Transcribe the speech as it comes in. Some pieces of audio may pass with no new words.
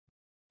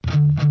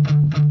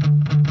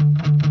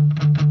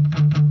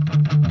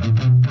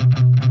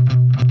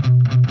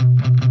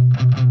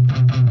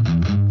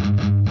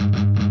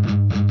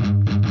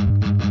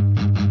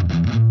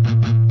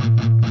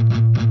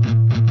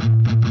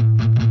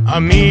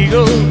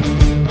Amigo,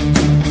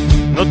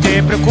 no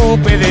te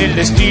preocupes del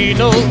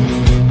destino.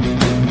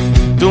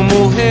 Tu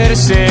mujer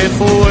se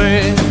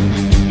fue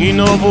y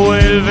no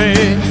vuelve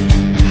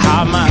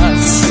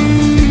jamás.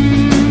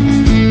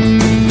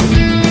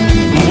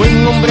 Un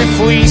buen hombre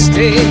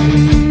fuiste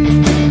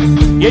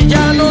y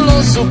ella no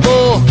lo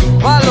supo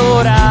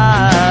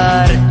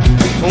valorar.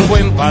 Un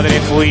buen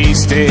padre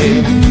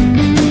fuiste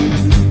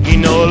y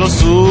no lo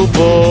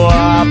supo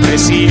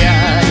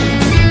apreciar.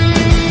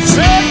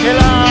 Sé que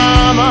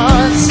la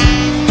amas,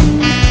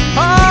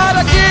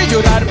 ¿para qué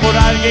llorar por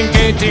alguien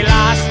que te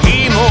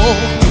lastimó?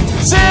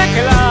 Sé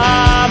que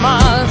la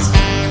amas,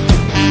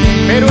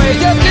 pero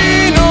ella a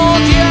ti no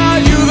te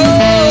ayudó.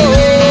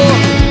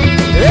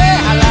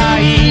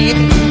 Déjala ir,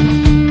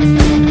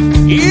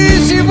 y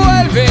si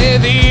vuelve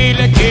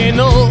dile que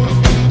no.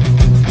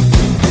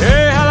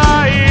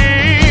 Déjala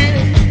ir,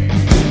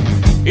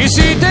 y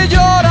si te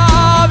llora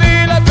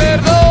dile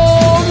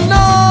perdón.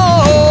 No,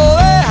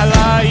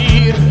 déjala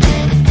ir,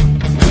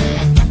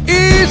 y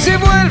si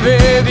vuelve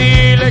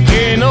dile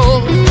que no.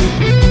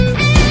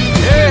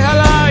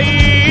 Déjala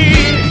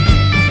ir,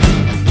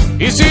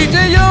 y si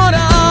te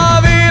llora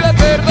dile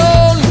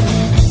perdón.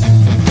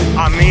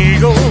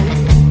 Amigo,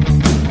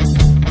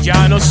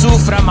 ya no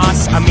sufra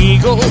más,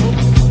 amigo.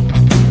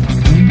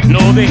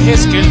 No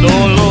dejes que el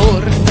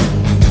dolor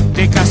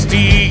te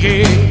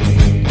castigue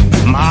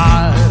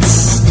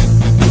más.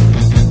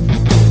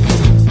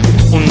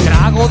 Un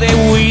trago de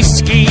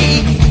whisky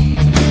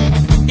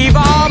y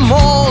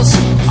vamos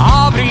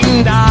a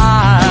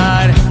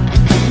brindar.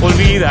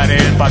 Olvidar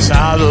el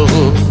pasado,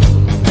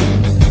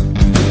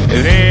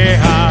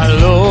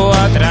 déjalo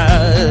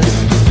atrás.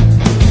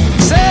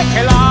 Sé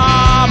que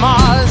la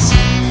amas,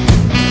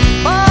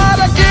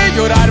 ¿para qué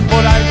llorar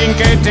por alguien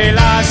que te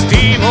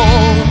lastimó?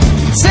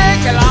 Sé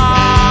que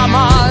la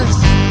amas,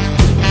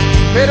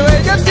 pero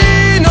ella a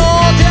ti